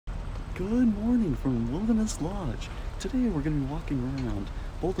Good morning from Wilderness Lodge. Today we're going to be walking around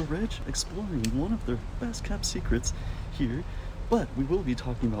Boulder Ridge, exploring one of their best kept secrets here, but we will be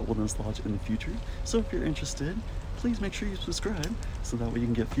talking about Wilderness Lodge in the future, so if you're interested, please make sure you subscribe so that way you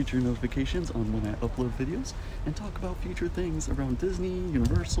can get future notifications on when I upload videos and talk about future things around Disney,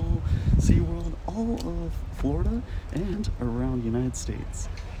 Universal, SeaWorld, all of Florida, and around the United States.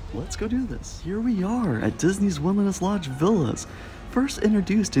 Let's go do this. Here we are at Disney's Wilderness Lodge Villas. First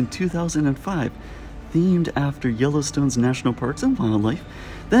introduced in 2005, themed after Yellowstone's national parks and wildlife.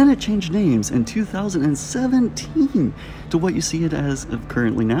 Then it changed names in 2017 to what you see it as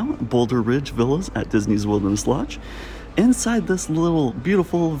currently now, Boulder Ridge Villas at Disney's Wilderness Lodge. Inside this little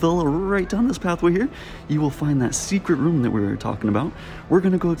beautiful villa right down this pathway here, you will find that secret room that we were talking about. We're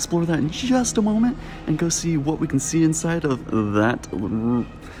going to go explore that in just a moment and go see what we can see inside of that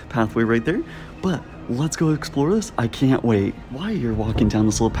pathway right there. But let's go explore this. I can't wait. While you're walking down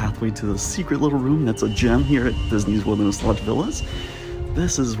this little pathway to the secret little room that's a gem here at Disney's Wilderness Lodge Villas,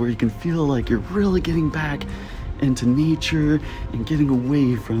 this is where you can feel like you're really getting back into nature and getting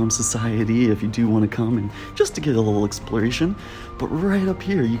away from society if you do want to come and just to get a little exploration. But right up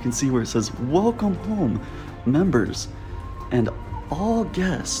here you can see where it says welcome home members and all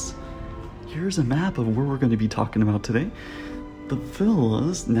guests. Here's a map of where we're going to be talking about today. The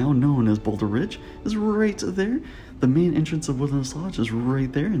villas, now known as Boulder Ridge, is right there. The main entrance of Wilderness Lodge is right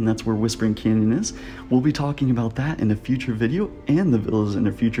there, and that's where Whispering Canyon is. We'll be talking about that in a future video, and the villas in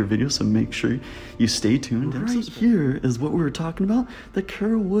a future video, so make sure you stay tuned. Right here is what we were talking about, the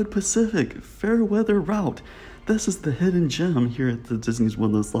Carolwood Pacific Fairweather Route. This is the hidden gem here at the Disney's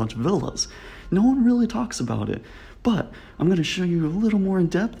Wilderness Lodge Villas. No one really talks about it, but I'm going to show you a little more in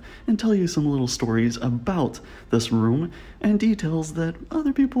depth and tell you some little stories about this room and details that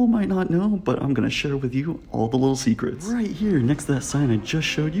other people might not know, but I'm going to share with you all the little secrets. Right here next to that sign I just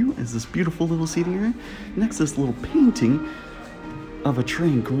showed you is this beautiful little seating area. Next to this little painting of a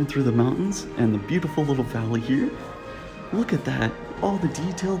train going through the mountains and the beautiful little valley here. Look at that, all the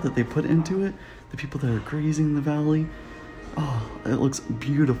detail that they put into it, the people that are grazing in the valley. Oh, it looks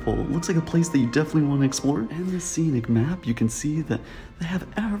beautiful. It looks like a place that you definitely want to explore. And this scenic map, you can see that they have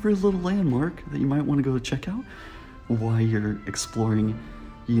every little landmark that you might want to go check out while you're exploring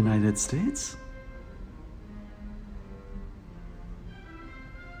the United States.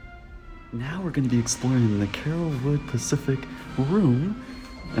 Now we're going to be exploring the Carolwood Pacific Room,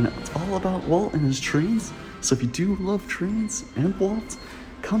 and it's all about Walt and his trains. So if you do love trains and Walt,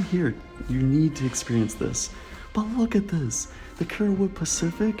 come here. You need to experience this. But look at this, the Carolwood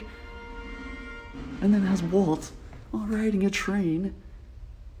Pacific, and then it has Walt riding a train,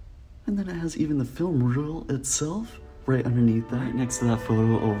 and then it has even the film reel itself right underneath that. Right next to that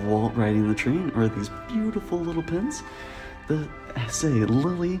photo of Walt riding the train are these beautiful little pins that say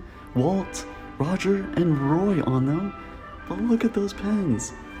Lily, Walt, Roger, and Roy on them. But look at those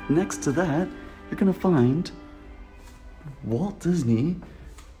pins. Next to that, you're gonna find Walt Disney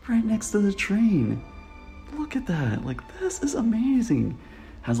right next to the train. Look at that, like this is amazing.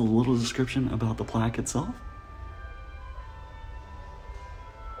 Has a little description about the plaque itself.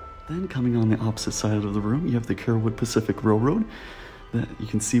 Then coming on the opposite side of the room, you have the Carolwood Pacific Railroad. That you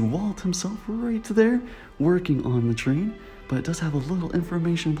can see Walt himself right there working on the train, but it does have a little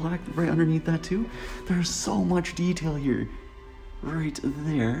information plaque right underneath that too. There's so much detail here, right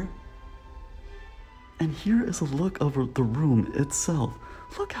there. And here is a look of the room itself.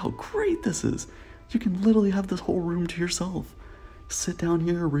 Look how great this is. You can literally have this whole room to yourself. Sit down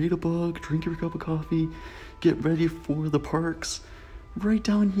here, read a book, drink your cup of coffee, get ready for the parks. Right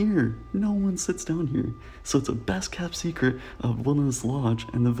down here. No one sits down here. So it's a best kept secret of Wilderness Lodge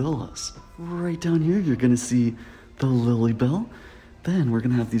and the villas. Right down here, you're gonna see the Lily Bell. Then we're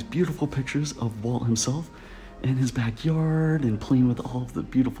gonna have these beautiful pictures of Walt himself in his backyard and playing with all of the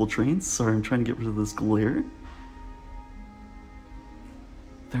beautiful trains. Sorry, I'm trying to get rid of this glare.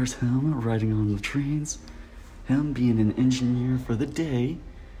 There's him riding on the trains, him being an engineer for the day.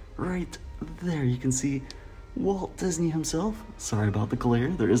 Right there you can see Walt Disney himself. Sorry about the glare,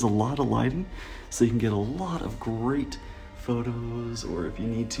 there is a lot of lighting, so you can get a lot of great photos, or if you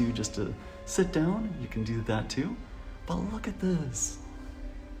need to just to sit down, you can do that too. But look at this.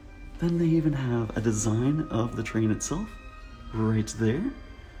 Then they even have a design of the train itself right there.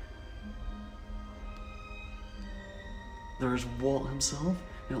 There's Walt himself.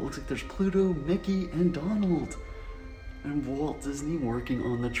 And it looks like there's Pluto, Mickey, and Donald. And Walt Disney working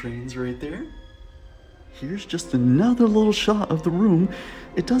on the trains right there. Here's just another little shot of the room.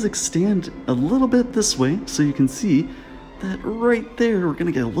 It does extend a little bit this way, so you can see that right there. We're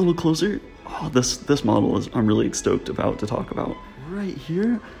gonna get a little closer. Oh, this model is I'm really stoked about to talk about. Right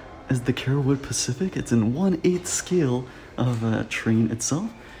here is the Carolwood Pacific. It's in 1/8 scale of a train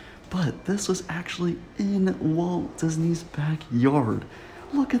itself, but this was actually in Walt Disney's backyard.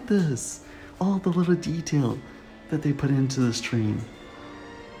 Look at this, all the little detail that they put into this train.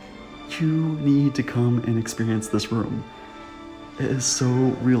 You need to come and experience this room. It is so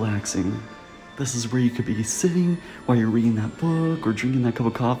relaxing. This is where you could be sitting while you're reading that book or drinking that cup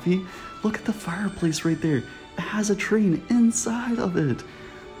of coffee. Look at the fireplace right there. It has a train inside of it,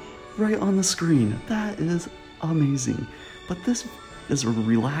 right on the screen. That is amazing. But this is a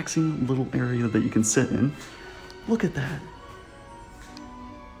relaxing little area that you can sit in. Look at that.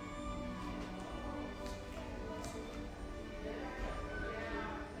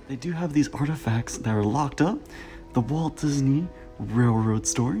 They do have these artifacts that are locked up. The Walt Disney Railroad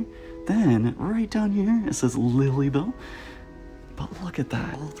story. Then right down here it says Lilybell. But look at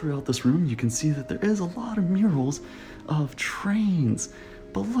that. All throughout this room you can see that there is a lot of murals of trains.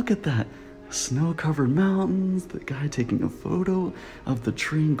 But look at that. Snow-covered mountains, the guy taking a photo of the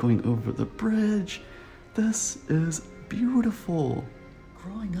train going over the bridge. This is beautiful.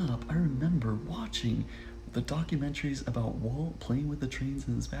 Growing up, I remember watching the documentaries about Walt playing with the trains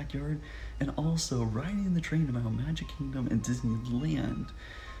in his backyard and also riding the train around Magic Kingdom and Disneyland.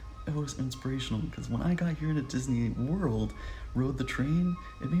 It was inspirational because when I got here to Disney World, rode the train,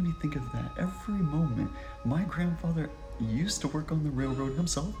 it made me think of that every moment. My grandfather used to work on the railroad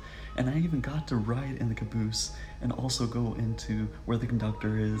himself, and I even got to ride in the caboose and also go into where the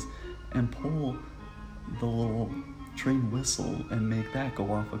conductor is and pull the little train whistle and make that go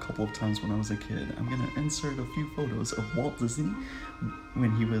off a couple of times when I was a kid. I'm gonna insert a few photos of Walt Disney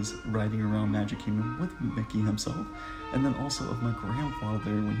when he was riding around Magic Kingdom with Mickey himself, and then also of my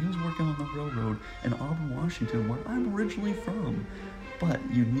grandfather when he was working on the railroad in Auburn, Washington, where I'm originally from. But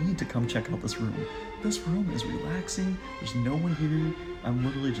you need to come check out this room. This room is relaxing. There's no one here. I'm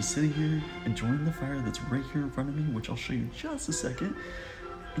literally just sitting here enjoying the fire that's right here in front of me, which I'll show you in just a second.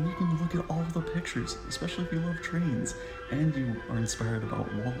 And you can look at all the pictures, especially if you love trains and you are inspired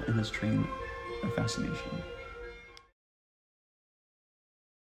about Walt and his train fascination.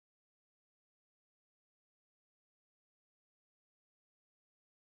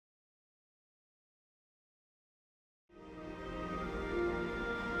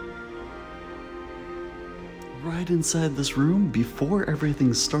 Right inside this room, before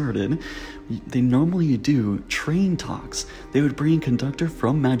everything started, they normally do train talks. They would bring a conductor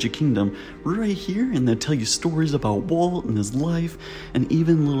from Magic Kingdom right here and they'd tell you stories about Walt and his life and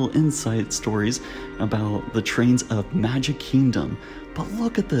even little insight stories about the trains of Magic Kingdom. But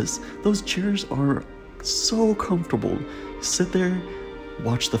look at this. Those chairs are so comfortable. Sit there,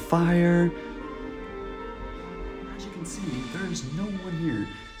 watch the fire. As you can see, there is no one here.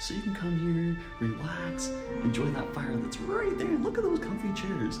 So you can come here, relax, enjoy that fire that's right there. Look at those comfy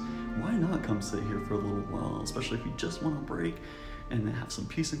chairs. Why not come sit here for a little while, especially if you just want a break and have some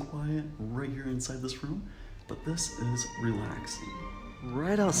peace and quiet right here inside this room. But this is relaxing.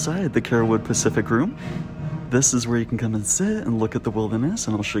 Right outside the Carolwood Pacific room, this is where you can come and sit and look at the wilderness,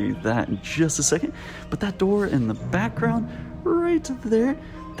 and I'll show you that in just a second. But that door in the background, right there,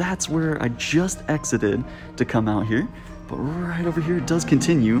 that's where I just exited to come out here. But right over here it does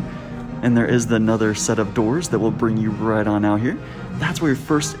continue, and there is another set of doors that will bring you right on out here. That's where you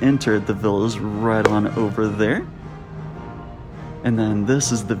first entered the villas, right on over there. And then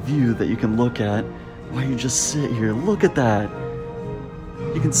this is the view that you can look at while you just sit here. Look at that.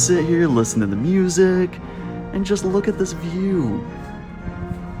 You can sit here, listen to the music, and just look at this view.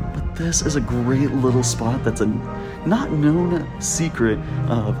 But this is a great little spot that's a not known secret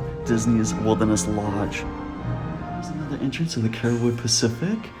of Disney's Wilderness Lodge. The entrance to the Carolwood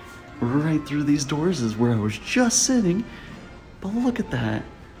Pacific. Right through these doors is where I was just sitting. But look at that.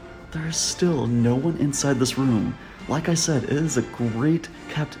 There's still no one inside this room. Like I said, it is a great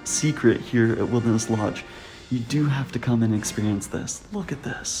kept secret here at Wilderness Lodge. You do have to come and experience this. Look at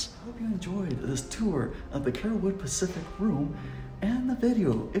this. I hope you enjoyed this tour of the Carolwood Pacific room and the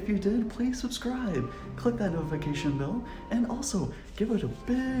video. If you did, please subscribe, click that notification bell, and also give it a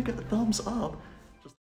big thumbs up